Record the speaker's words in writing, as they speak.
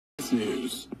Business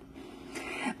News.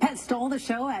 Pets stole the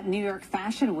show at New York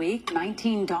Fashion Week.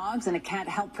 19 dogs and a cat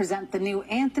helped present the new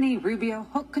Anthony Rubio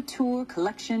Couture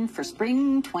collection for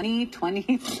spring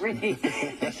 2023.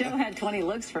 The show had 20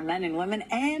 looks for men and women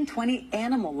and 20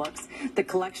 animal looks. The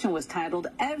collection was titled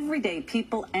Everyday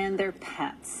People and Their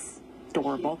Pets.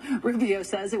 Adorable. Rubio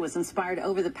says it was inspired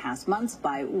over the past months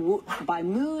by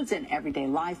moods in everyday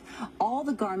life. All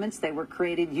the garments, they were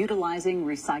created utilizing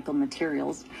recycled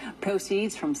materials.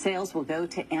 Proceeds from sales will go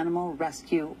to animal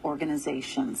rescue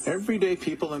organizations. Everyday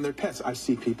people and their pets. I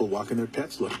see people walking their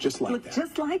pets look just like that.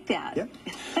 Just like that. Yep.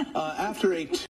 After a